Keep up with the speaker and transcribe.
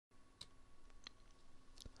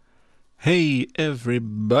Hey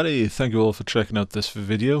everybody, thank you all for checking out this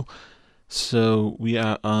video. So we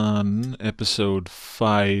are on episode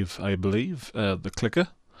 5, I believe, the clicker.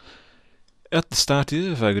 At the start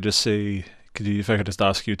here, if I could just say, if I could just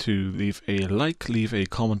ask you to leave a like, leave a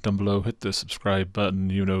comment down below, hit the subscribe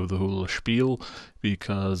button, you know the whole spiel,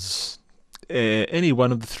 because any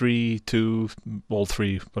one of the three, two, all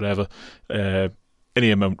three, whatever,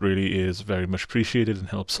 any amount really is very much appreciated and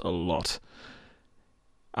helps a lot.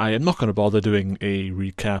 I am not going to bother doing a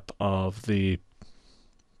recap of the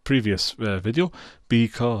previous video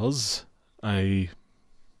because I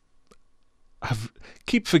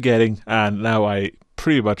keep forgetting, and now I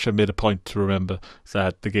pretty much have made a point to remember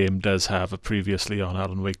that the game does have a previously on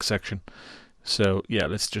Alan Wake section. So yeah,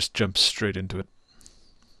 let's just jump straight into it.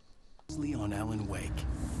 On Alan Wake.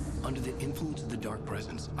 Under the influence of the dark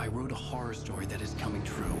presence, I wrote a horror story that is coming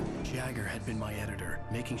true. Jagger had been my editor,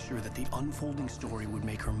 making sure that the unfolding story would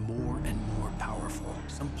make her more and more powerful.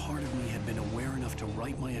 Some part of me had been aware enough to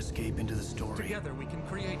write my escape into the story. Together we can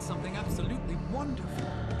create something absolutely wonderful.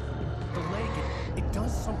 The lake, it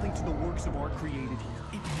does something to the works of art created here.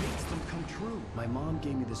 It makes them come true. My mom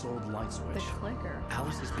gave me this old light switch. The clicker.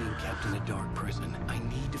 Alice is being kept in a dark prison. I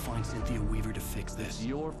need to find Cynthia Weaver to fix this. It's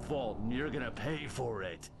your fault, and you're gonna pay for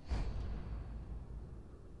it.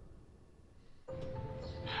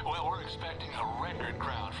 Well, we're expecting a record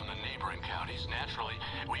crowd from the neighboring counties. Naturally,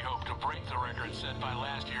 we hope to break the record set by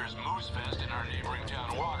last year's Moose Fest in our neighboring town,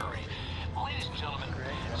 Walkery. Ladies and gentlemen,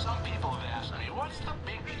 some people have asked me, what's the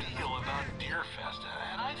big deal about Deer Fest?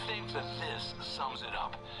 And I think that this sums it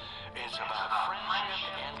up. It's about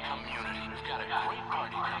friendship and community. We've got a great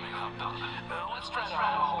party coming up, but let's try to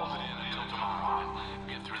hold it in until tomorrow and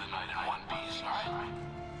get through the night in one piece, all right?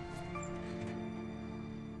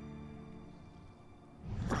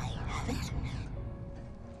 I have it.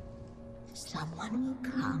 Someone will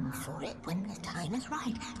come for it when the time is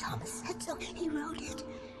right. Thomas said so. He wrote it.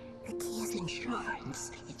 The key is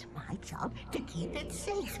insurance. It's my job to keep it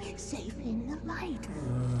safe. Safe in the light.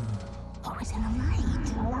 Always in the light.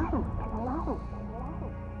 Hello.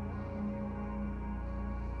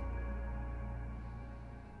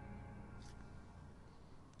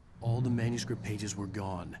 All the manuscript pages were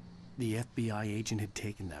gone. The FBI agent had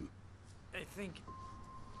taken them. I think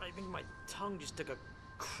my tongue just took a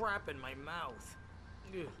crap in my mouth.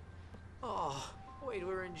 Ugh. Oh, wait,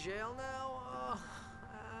 we're in jail now?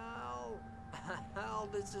 Al. Al,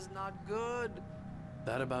 this is not good.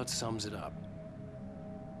 That about sums it up.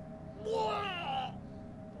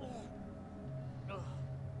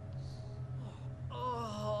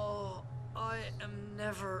 Oh, I am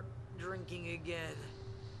never drinking again.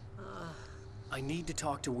 I need to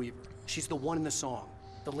talk to Weaver. She's the one in the song.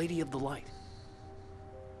 The Lady of the Light.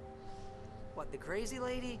 What, the crazy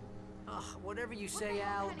lady? Ugh, whatever you say,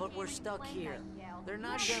 Al, but we're stuck here. They're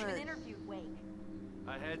not gonna...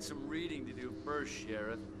 I had some reading to do first,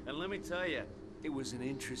 Sheriff, and let me tell you, it was an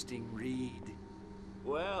interesting read.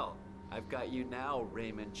 Well, I've got you now,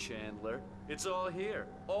 Raymond Chandler. It's all here.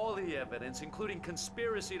 All the evidence, including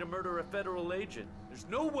conspiracy to murder a federal agent. There's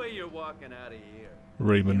no way you're walking out of here.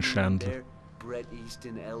 Raymond Chandler. There, Bret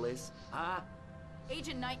Easton Ellis, huh?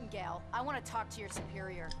 Agent Nightingale, I want to talk to your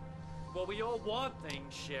superior. Well, we all want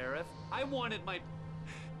things, Sheriff. I wanted my...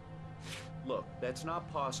 Look, that's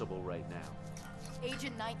not possible right now.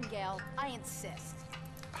 Agent Nightingale, I insist.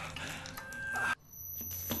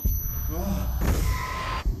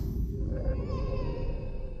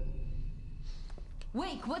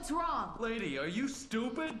 Wake, what's wrong? Lady, are you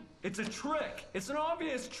stupid? It's a trick. It's an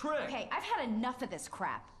obvious trick. Okay, I've had enough of this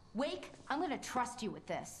crap. Wake, I'm gonna trust you with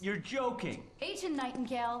this. You're joking. Agent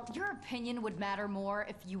Nightingale, your opinion would matter more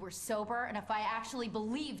if you were sober and if I actually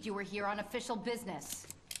believed you were here on official business.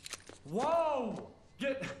 Whoa!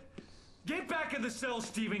 Get back in the cell,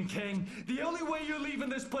 Stephen King. The only way you're leaving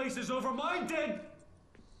this place is over my dead...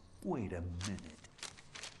 Wait a minute.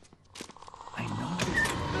 I know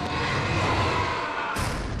this.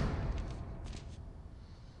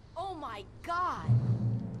 Oh my God!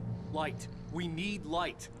 Light. We need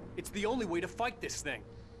light. It's the only way to fight this thing.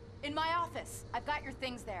 In my office. I've got your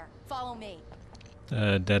things there. Follow me.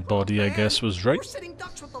 Dead body, I guess, was right. We're sitting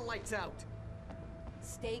ducks with the lights out.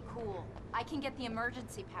 Stay cool. I can get the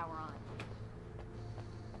emergency power on.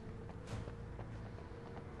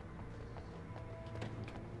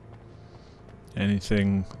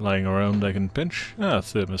 Anything lying around I can pinch? Ah,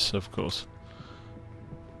 thermos, of course.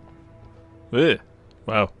 Ugh.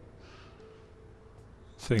 Wow.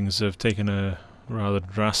 Things have taken a rather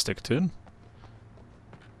drastic turn.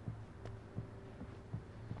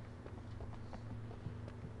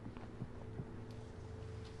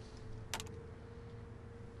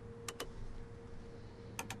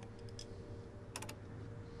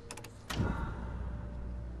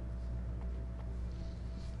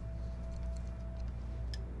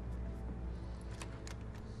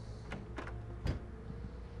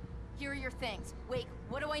 Here are your things. Wait,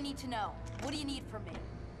 what do I need to know? What do you need from me?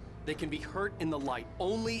 They can be hurt in the light,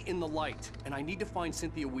 only in the light. And I need to find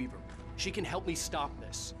Cynthia Weaver. She can help me stop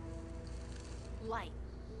this. Light.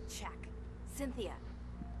 Check. Cynthia.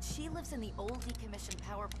 She lives in the old decommissioned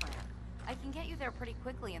power plant. I can get you there pretty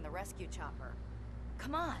quickly in the rescue chopper.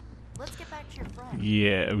 Come on, let's get back to your friend.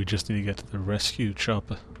 Yeah, we just need to get to the rescue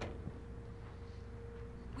chopper.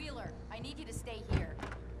 Wheeler, I need you to stay here.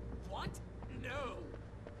 What? No.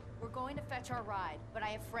 We're going to fetch our ride, but I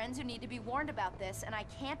have friends who need to be warned about this, and I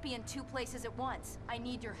can't be in 2 places at once. I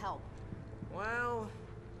need your help. Well,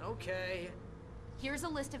 okay. Here's a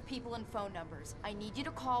list of people and phone numbers. I need you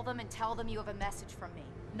to call them and tell them you have a message from me.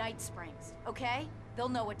 Night Springs, okay? They'll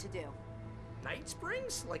know what to do. Night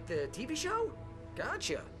Springs? Like the TV show?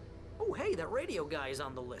 Gotcha. Oh, hey, that radio guy is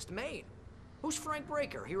on the list. Maine. Who's Frank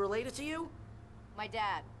Breaker? He related to you? My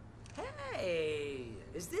dad. Hey,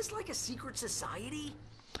 is this like a secret society?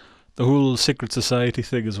 The whole secret society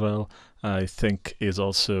thing as well, I think, is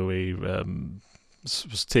also a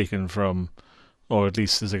was taken from, or at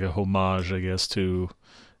least is like a homage, I guess, to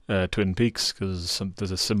Twin Peaks, because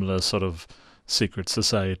there's a similar sort of secret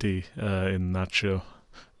society in that show,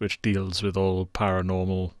 which deals with all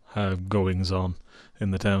paranormal goings on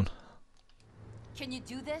in the town. Can you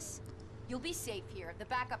do this? You'll be safe here. The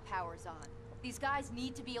backup power's on. These guys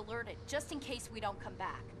need to be alerted, just in case we don't come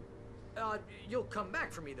back. You'll come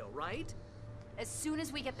back for me though, right? As soon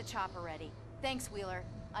as we get the chopper ready. Thanks, Wheeler.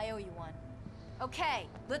 I owe you one. Okay,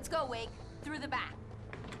 let's go, Wake. Through the back.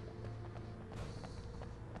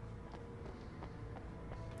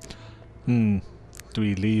 Do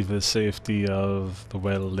we leave the safety of the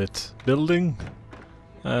well-lit building?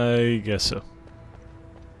 I guess so.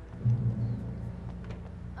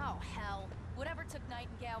 Oh, hell. Whatever took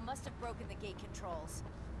Nightingale must have broken the gate controls.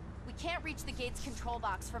 We can't reach the gate's control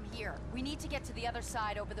box from here. We need to get to the other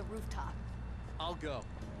side over the rooftop. I'll go.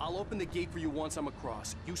 I'll open the gate for you once I'm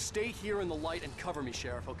across. You stay here in the light and cover me,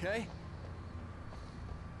 Sheriff, okay?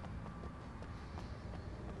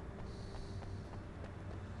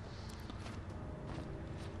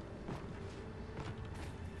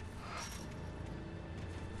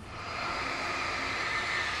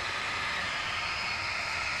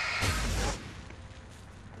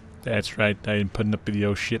 That's right, I ain't putting up with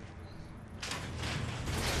your shit.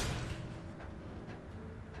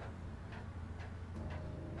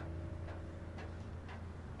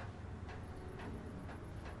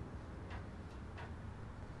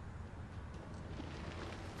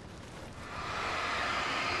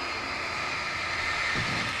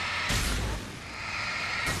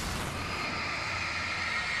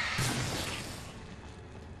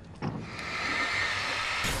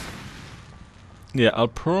 Yeah, I'll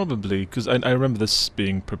probably, because I remember this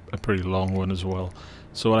being a pretty long one as well,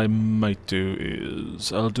 so what I might do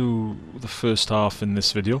is, I'll do the first half in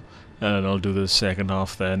this video, and I'll do the second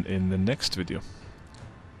half then in the next video.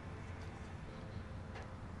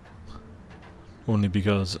 Only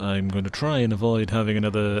because I'm going to try and avoid having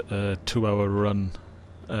another 2-hour run,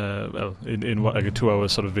 well, in what, like a 2-hour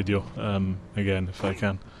sort of video, again, if I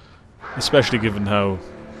can. Especially given how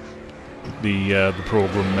the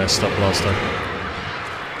program messed up last time.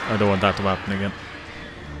 I don't want that to happen again.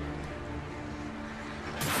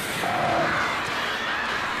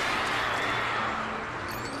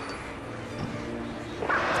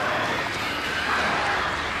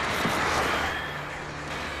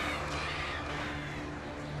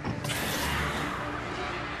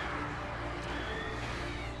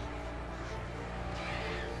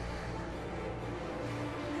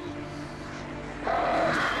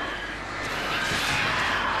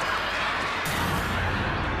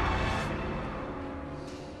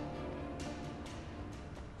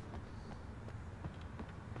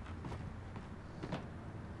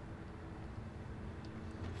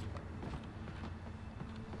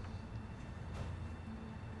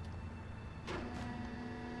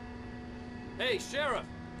 Hey, Sheriff!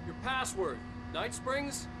 Your password. Night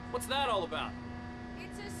Springs? What's that all about?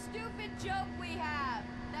 It's a stupid joke we have.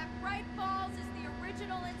 That Bright Falls is the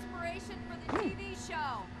original inspiration for the TV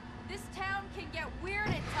show. This town can get weird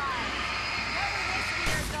at times. Never this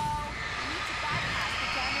weird, though. We need to bypass the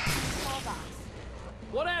damaged control box.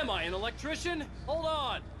 What am I, an electrician? Hold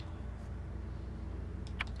on!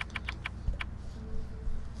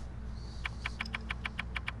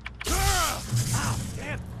 Ow,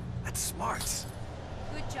 damn! That's smart.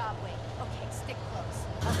 Good job, Wade. Okay, stick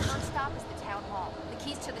close. Our first stop is the town hall. The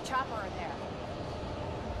keys to the chopper are there.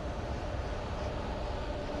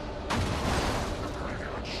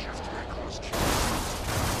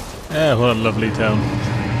 Yeah, what a lovely town.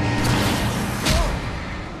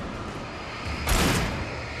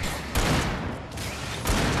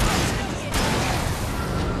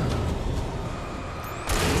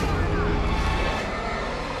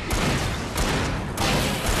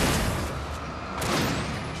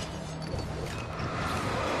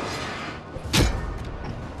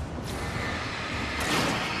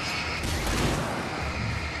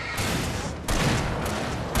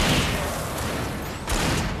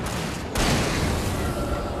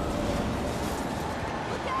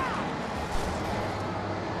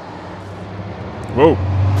 Whoa!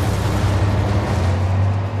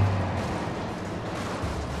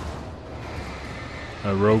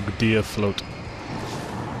 A rogue deer float.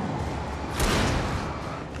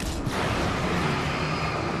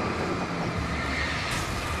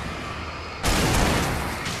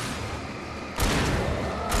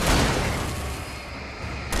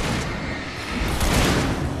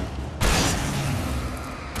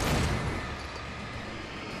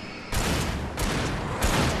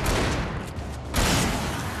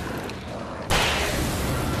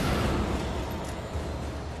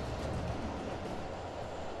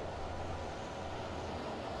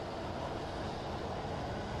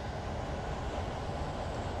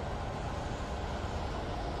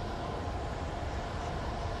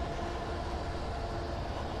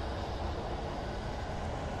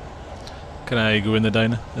 Can I go in the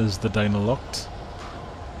diner? Is the diner locked?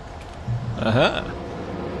 Aha!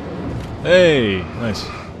 Hey! Nice.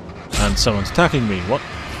 And someone's attacking me. What?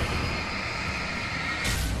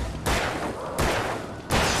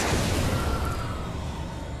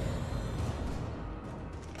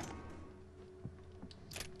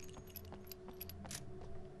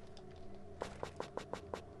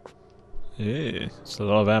 Hey, it's a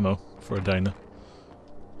lot of ammo for a diner.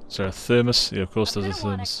 Is there a thermos? Yeah, of course there's a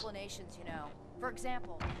thermos. You know. For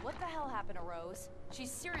example, what the hell happened to Rose?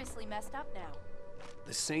 She's seriously messed up now.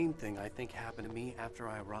 The same thing I think happened to me after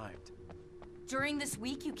I arrived. During this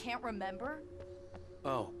week, you can't remember?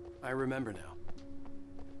 Oh, I remember now.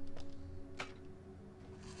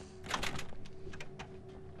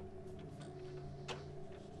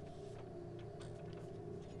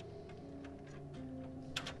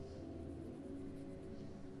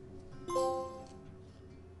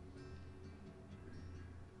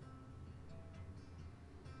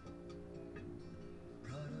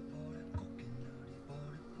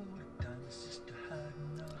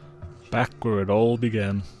 Back where it all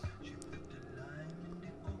began.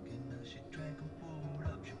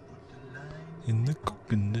 In the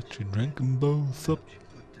coconut you drank them both up.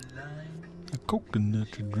 The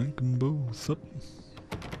coconut you drank them both up.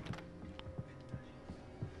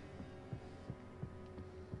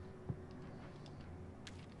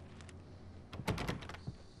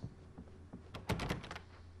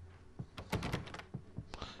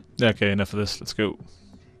 Okay, enough of this, let's go.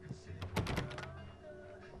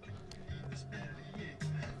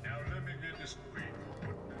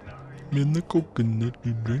 In the coconut,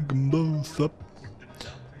 you drink them both up.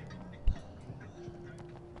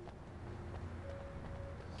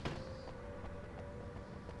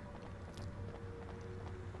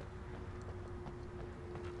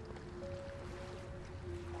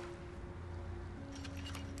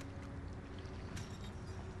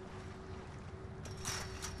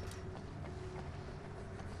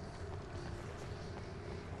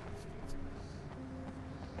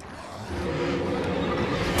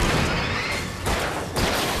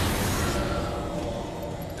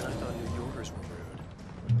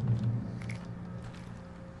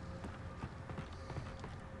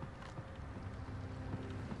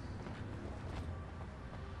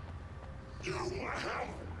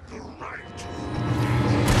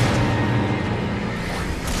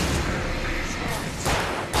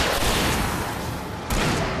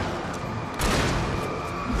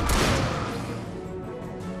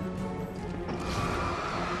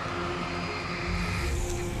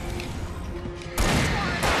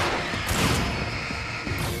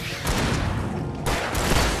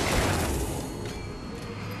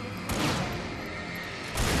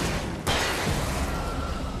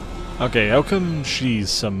 Okay, how come she's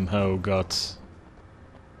somehow got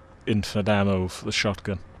infinite ammo for the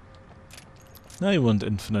shotgun? I want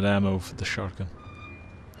infinite ammo for the shotgun.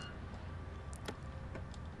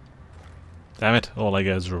 Damn it, all I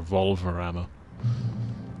get is revolver ammo.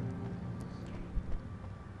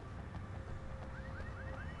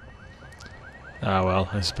 Ah well,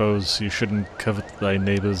 I suppose you shouldn't covet thy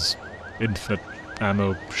neighbour's infinite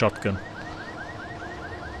ammo shotgun.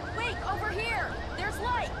 Wait, over here! There's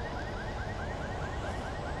light!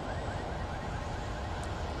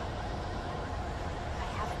 I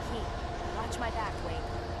have a key. Watch my back, Wade.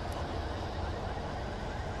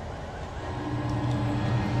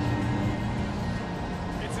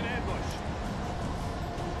 It's an ambush.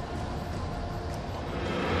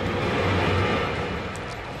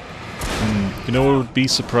 You know what would be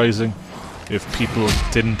surprising? If people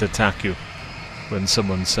didn't attack you when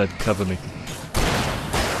someone said cover me.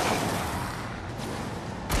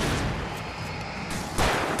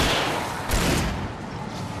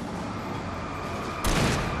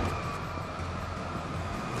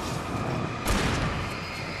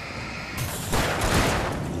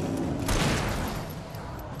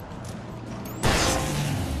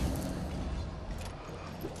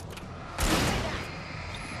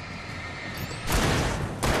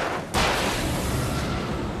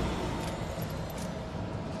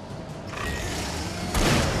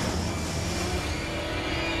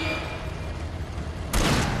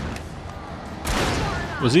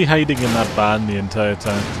 Was he hiding in that van the entire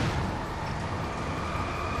time?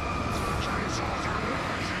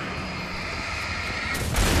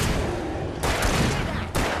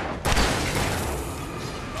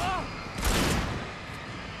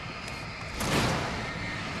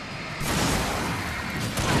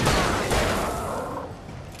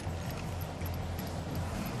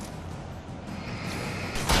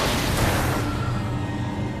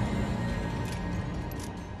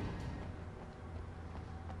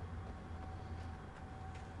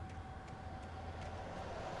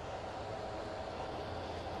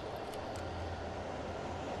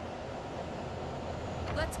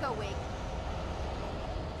 Let's go, Wake.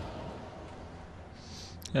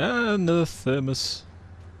 Ah, another thermos.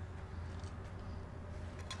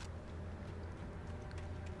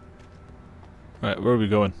 Right, where are we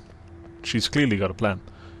going? She's clearly got a plan.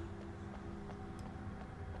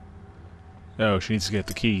 Oh, she needs to get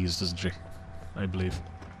the keys, doesn't she? I believe.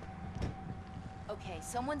 Okay,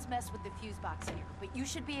 someone's messed with the fuse box here, but you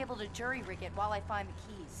should be able to jury-rig it while I find the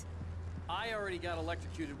keys. I already got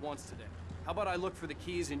electrocuted once today. How about I look for the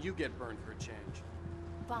keys and you get burned for a change?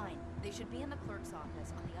 Fine. They should be in the clerk's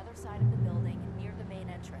office on the other side of the building, near the main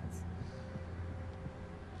entrance.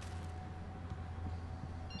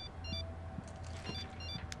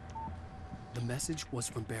 The message was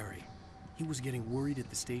from Barry. He was getting worried at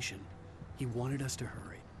the station. He wanted us to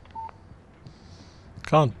hurry.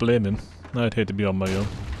 Can't blame him. I'd hate to be on my own.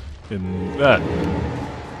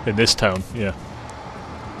 In this town, yeah.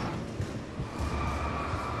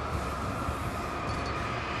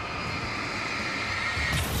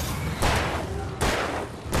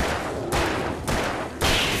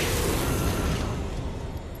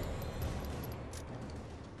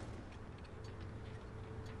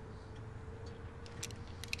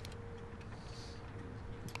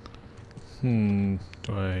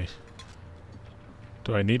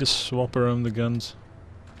 Do I need to swap around the guns?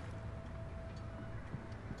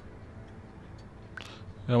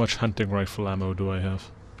 How much hunting rifle ammo do I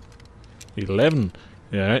have? 11!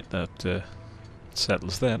 Yeah, right, that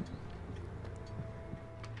settles that.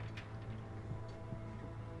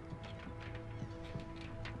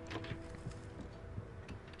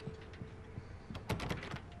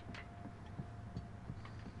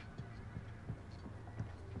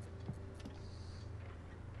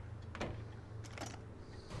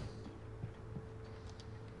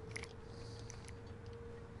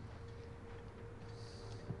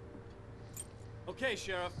 Okay,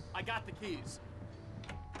 Sheriff, I got the keys.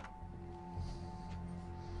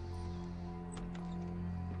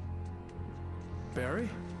 Barry?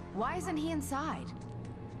 Why isn't he inside?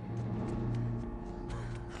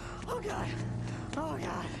 Oh God! Oh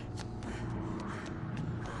God!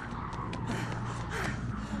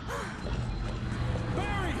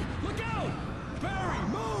 Barry! Look out! Barry,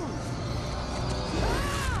 move!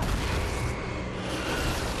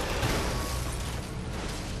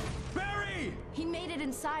 Barry! He made it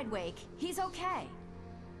inside, Wake. He's okay.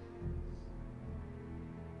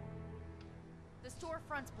 The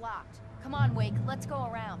storefront's blocked. Come on, Wake. Let's go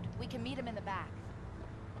around. We can meet him in the back.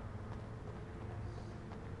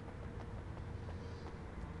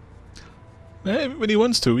 When he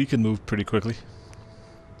wants to, he can move pretty quickly.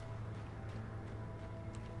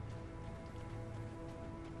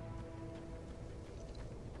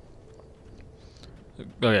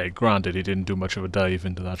 Okay, granted, he didn't do much of a dive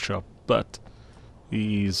into that shop, but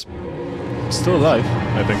he's still alive,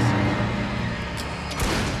 I think.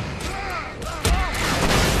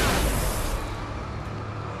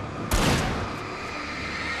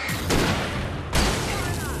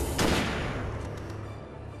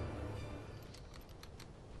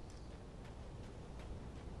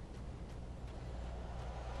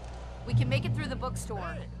 We can make it through the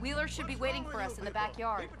bookstore. Wheeler should be waiting for us in the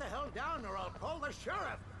backyard. Keep the hell down or I'll call the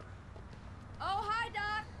sheriff. Oh, hi,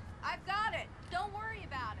 Doc. I've got it. Don't worry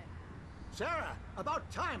about it. Sarah,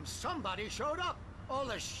 about time somebody showed up. All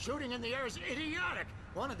this shooting in the air is idiotic.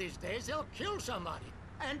 One of these days they'll kill somebody.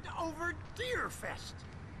 And over Deerfest.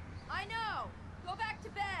 I know. Go back to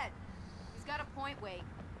bed. He's got a point, Wade.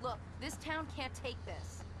 Look, this town can't take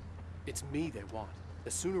this. It's me they want. The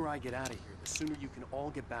sooner I get out of here, the sooner you can all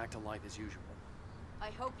get back to life as usual. I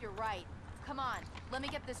hope you're right. Come on, let me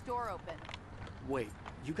get this door open. Wait,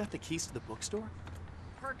 you got the keys to the bookstore?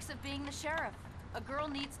 Perks of being the sheriff. A girl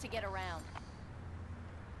needs to get around.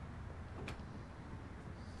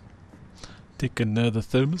 Take another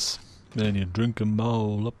thermos, then you drink them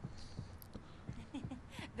all up.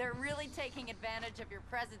 They're really taking advantage of your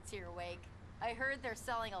presence here, Wake. I heard they're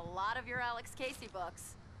selling a lot of your Alex Casey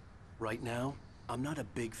books. Right now, I'm not a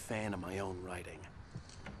big fan of my own writing.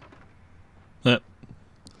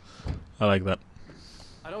 I like that.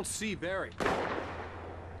 I don't see Barry.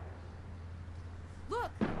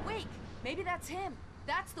 Look, Wake. Maybe that's him.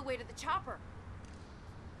 That's the way to the chopper.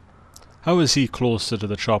 How is he closer to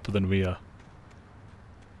the chopper than we are?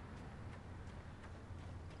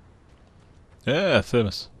 Yeah,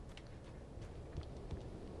 thermos.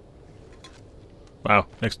 Wow,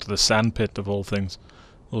 next to the sandpit of all things.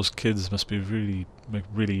 Those kids must be really, like,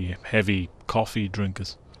 really heavy coffee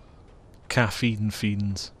drinkers. Caffeine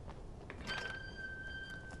fiends.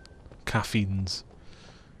 Caffeines.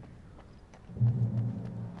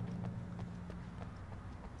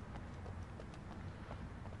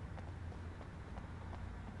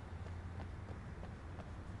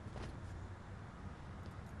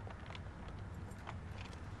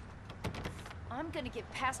 I'm gonna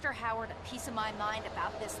give Pastor Howard a piece of my mind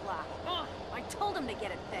about this lock. I told him to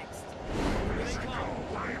get it fixed.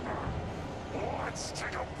 Let's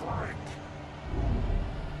take a break.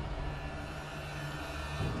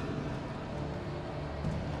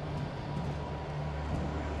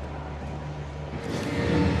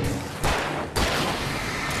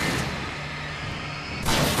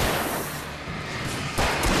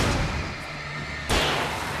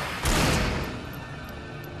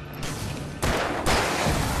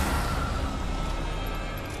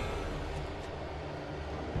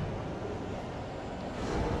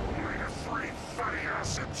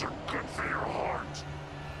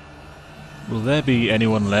 Will there be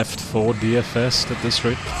anyone left for DFS at this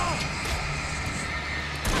rate?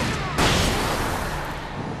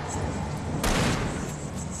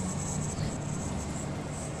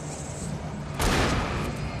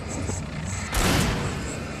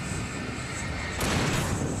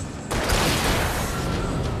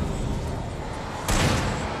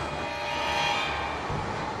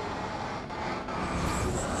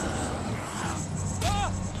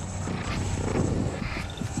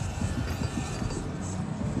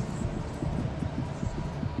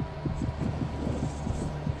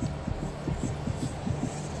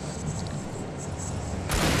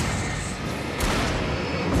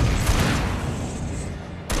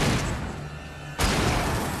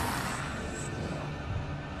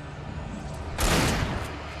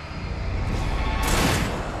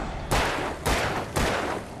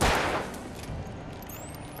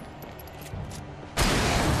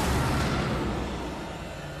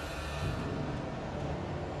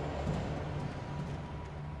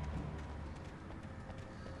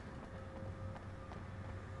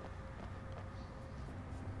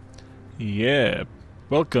 Yeah,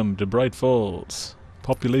 welcome to Bright Falls.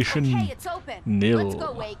 Population Okay, it's open. nil. Let's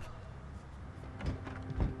go, Wake.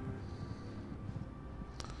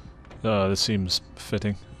 Oh, this seems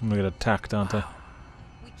fitting. I'm gonna get attacked, aren't I?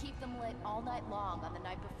 We keep them lit all night long on the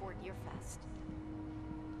night before Deerfest.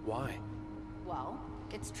 Why? Well,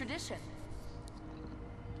 it's tradition.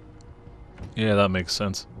 Yeah, that makes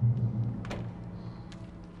sense.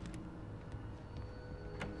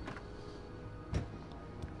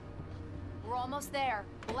 We're almost there.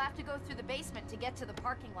 We'll have to go through the basement to get to the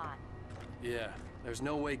parking lot. Yeah, there's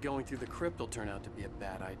no way going through the crypt will turn out to be a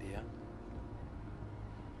bad idea.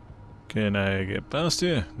 Can I get past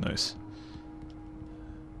here? Nice.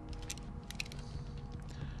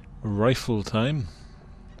 Rifle time.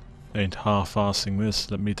 Ain't half-arsing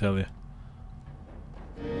this, let me tell you.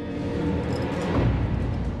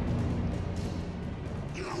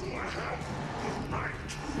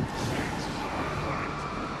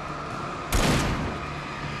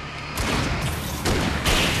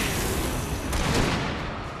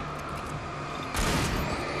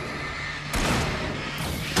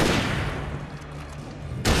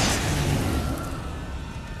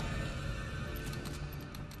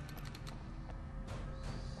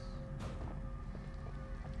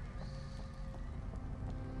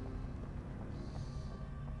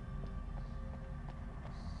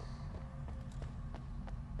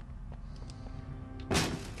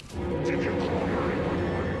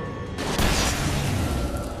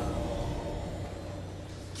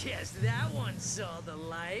 Guess that one saw the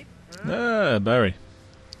light. Ah, Barry.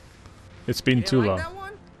 It's been too long. That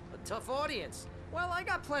one? A tough audience. Well, I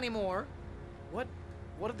got plenty more. What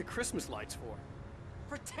are the Christmas lights for?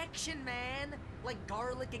 Protection, man. Like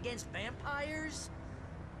garlic against vampires.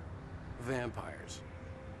 Vampires.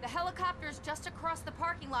 The helicopter's just across the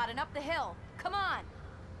parking lot and up the hill. Come on.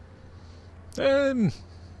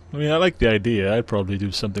 I mean, I like the idea. I'd probably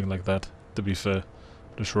do something like that, to be fair.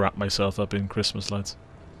 Just wrap myself up in Christmas lights.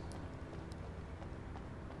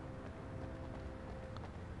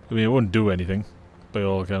 I mean, it wouldn't do anything, by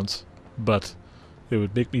all accounts, but it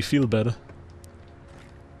would make me feel better.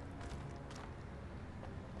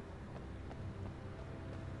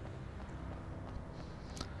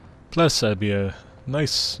 Plus, I'd be a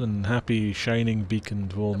nice and happy, shining beacon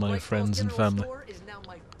to all my friends and family. The store is now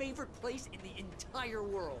my favorite place in the entire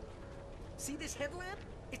world. See this headlamp?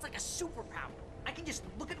 It's like a superpower. I can just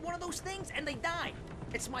look at one of those things and they die.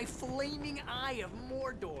 It's my flaming eye of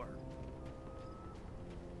Mordor.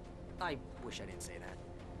 I wish I didn't say that.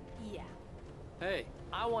 Yeah. Hey,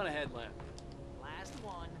 I want a headlamp. Last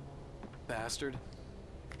one. Bastard.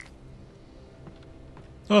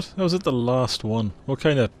 What? How was it the last one? What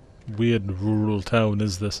kind of weird rural town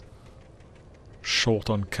is this? Short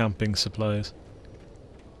on camping supplies.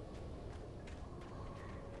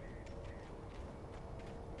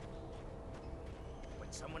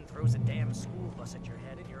 When someone throws a damn school bus at your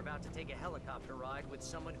head and you're about to take a helicopter ride with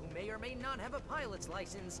someone who may or may not have a pilot's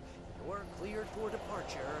license, you're cleared for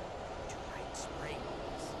departure to Night Springs.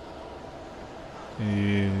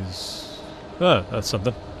 Is... Ah, that's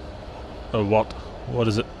something. Oh, what? What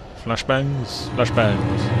is it? Flashbangs?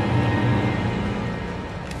 Flashbangs.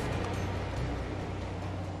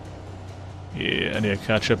 Yeah, I need to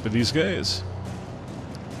catch up with these guys.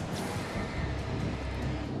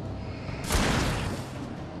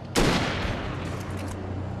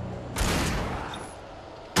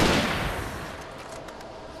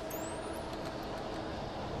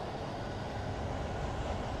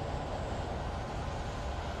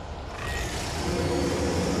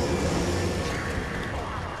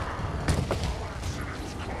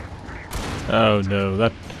 Oh no,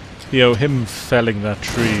 that... Yo, him felling that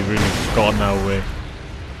tree really got in our way.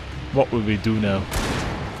 What will we do now?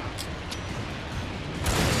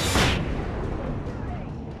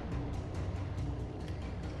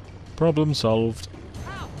 Problem solved.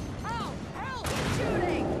 Help! Help! Help!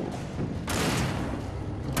 Shooting!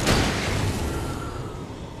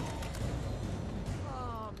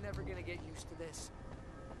 Oh, I'm never gonna get used to this.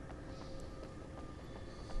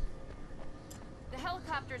 The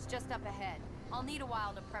helicopter's just up ahead. I'll need a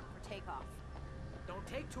while to prep for takeoff. Don't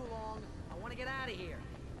take too long. I want to get out of here.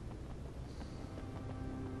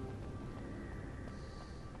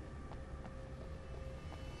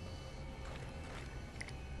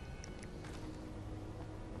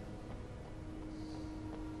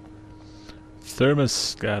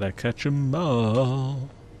 Thermos, gotta catch 'em all.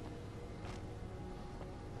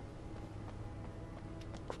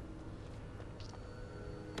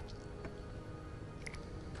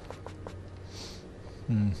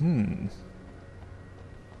 Mm-hmm.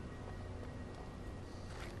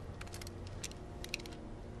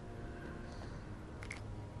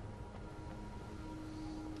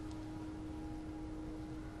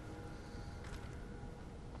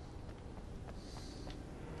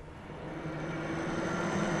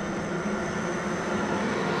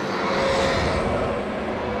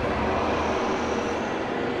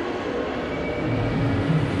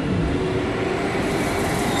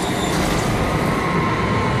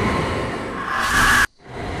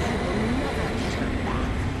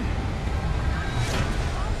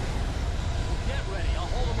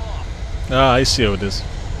 Ah, I see how it is.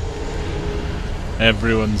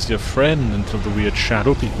 Everyone's your friend until the weird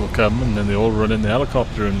shadow people come and then they all run in the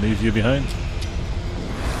helicopter and leave you behind.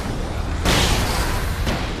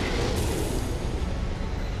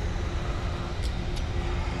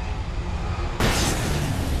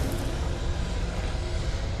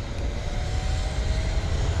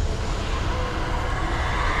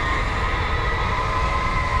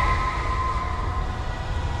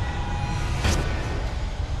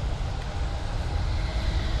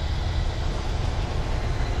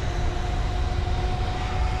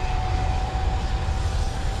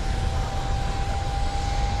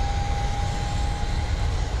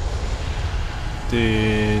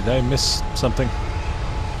 Did I miss something?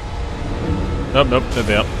 Nope, nope, there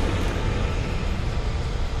they are.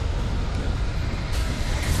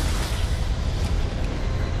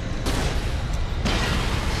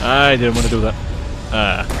 I didn't want to do that.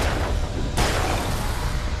 Ah.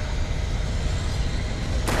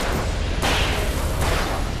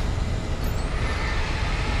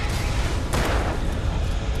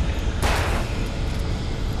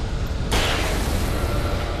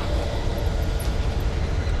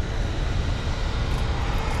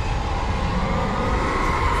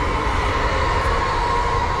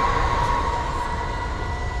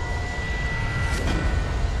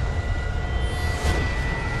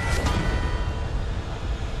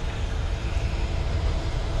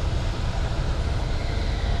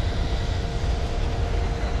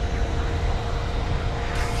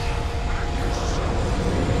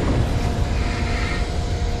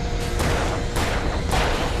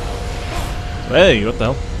 Hey, what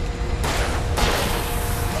the hell?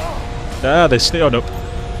 Ah, they stay. Oh no.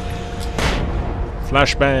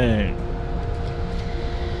 Flashbang!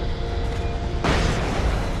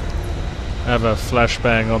 I have a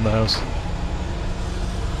flashbang on the house.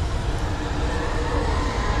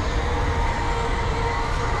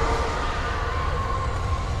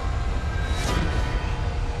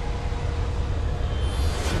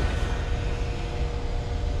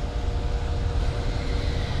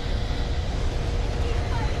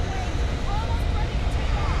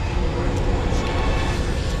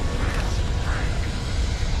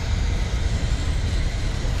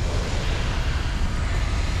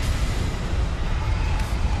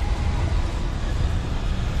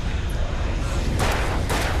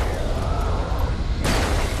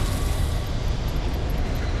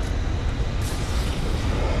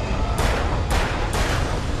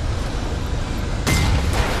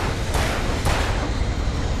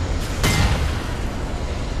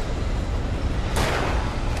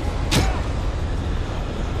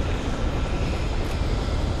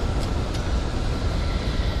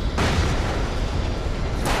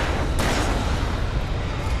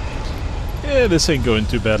 Yeah, this ain't going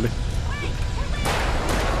too badly.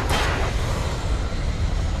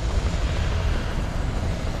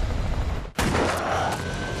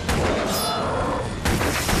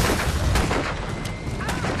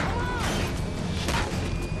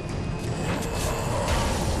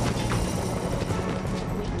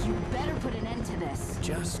 You better put an end to this.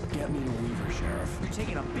 Just get me to Weaver, Sheriff. You're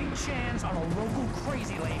taking a big chance on a local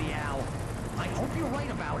crazy lady, Al. I hope you're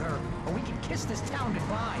right about her, or we can kiss this town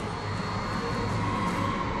goodbye.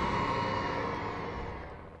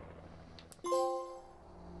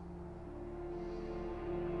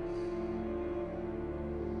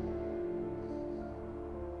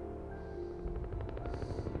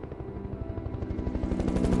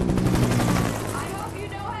 I hope you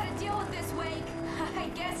know how to deal with this, Wake. I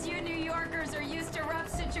guess you New Yorkers are used to rough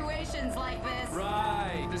situations like this.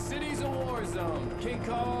 Right. The city's a war zone. King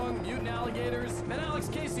Kong, mutant alligators, and Alex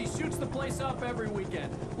Casey shoots the place up every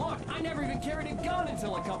weekend. Look, I never even carried a gun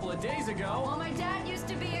until a couple of days ago. Well, my dad used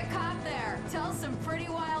to be a cop there. Tells some pretty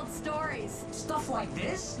wild stories. Stuff like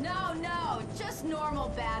this? No, just normal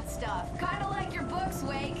bad stuff. Kinda like your books,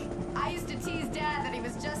 Wake. I used to tease Dad that he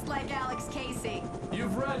was just like Alex Casey.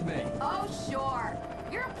 You've read me. Oh, sure.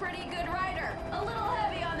 You're a pretty good writer. A little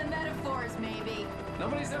heavy on the metaphors, maybe.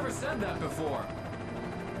 Nobody's ever said that before.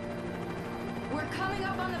 We're coming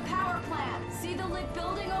up on the power plant. See the lit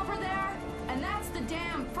building over there? And that's the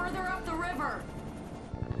dam further up the river.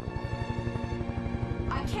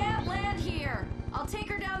 I can't land here. I'll take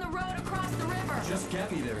her down the road across the river. Just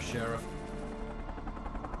get me there, Sheriff.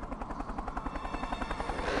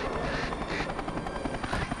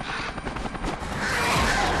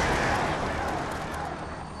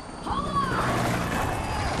 Hold on!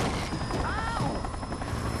 Ow!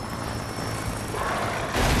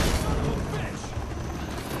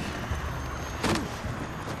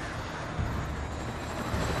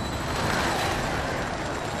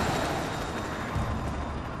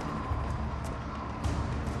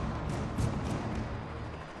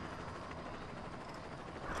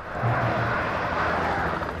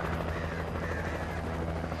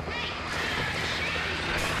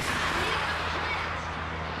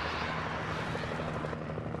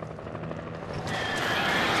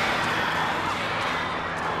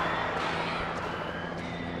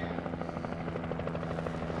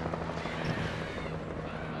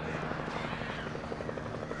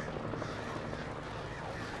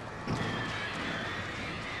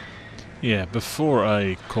 Yeah, before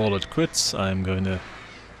I call it quits, I'm going to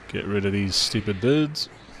get rid of these stupid birds.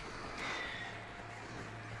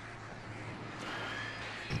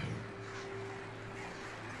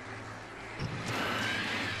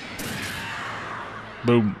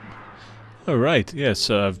 Boom. Alright, yeah,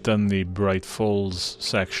 so I've done the Bright Falls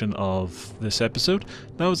section of this episode.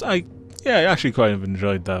 I actually quite have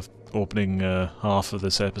enjoyed that opening half of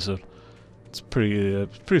this episode. It's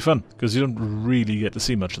pretty fun, because you don't really get to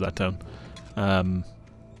see much of that town.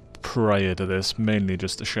 Prior to this, mainly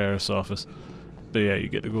just the sheriff's office. But yeah, you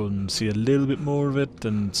get to go and see a little bit more of it,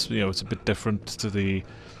 and you know, it's a bit different to the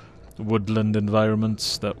woodland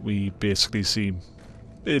environments that we basically see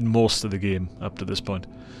in most of the game up to this point.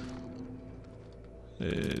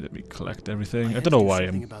 Let me collect everything. I don't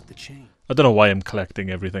know why I'm collecting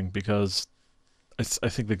everything, because I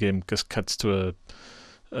think the game just cuts to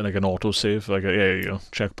like an autosave, like yeah, there you go,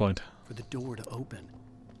 checkpoint. For the door to open.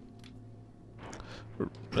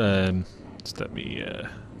 Just let me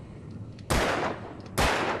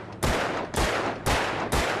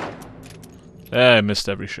I missed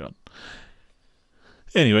every shot.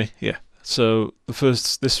 Anyway, yeah. So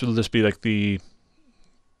this will just be like the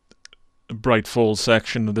Bright Falls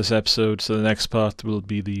section of this episode, so the next part will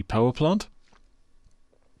be the power plant.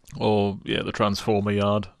 Or, yeah, the transformer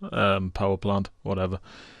yard, power plant, whatever.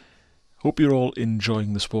 Hope you're all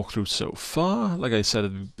enjoying this walkthrough so far. Like I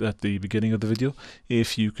said at the beginning of the video,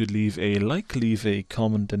 if you could leave a like, leave a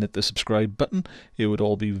comment and hit the subscribe button, it would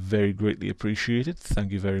all be very greatly appreciated.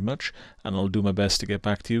 Thank you very much, and I'll do my best to get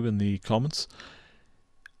back to you in the comments.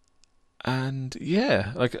 And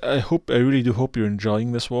yeah, like I really do hope you're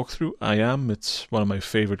enjoying this walkthrough. I am. It's one of my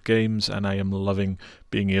favourite games, and I am loving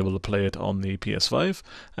being able to play it on the PS5,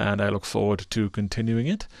 and I look forward to continuing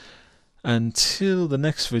it. Until the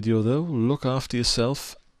next video though, look after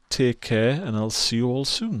yourself, take care, and I'll see you all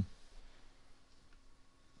soon.